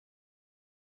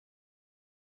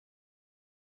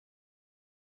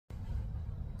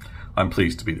I'm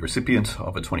pleased to be the recipient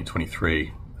of a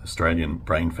 2023 Australian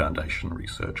Brain Foundation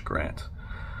Research Grant.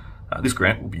 This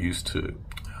grant will be used to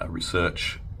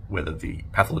research whether the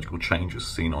pathological changes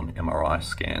seen on MRI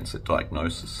scans at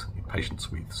diagnosis in patients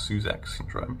with Susac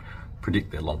syndrome predict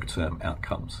their longer-term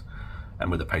outcomes, and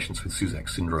whether patients with Susac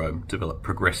syndrome develop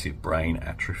progressive brain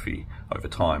atrophy over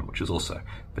time, which is also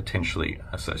potentially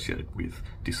associated with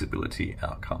disability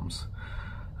outcomes.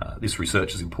 This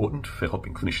research is important for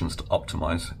helping clinicians to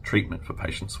optimise treatment for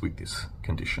patients with this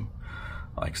condition.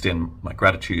 I extend my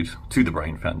gratitude to the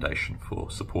Brain Foundation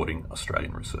for supporting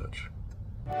Australian research.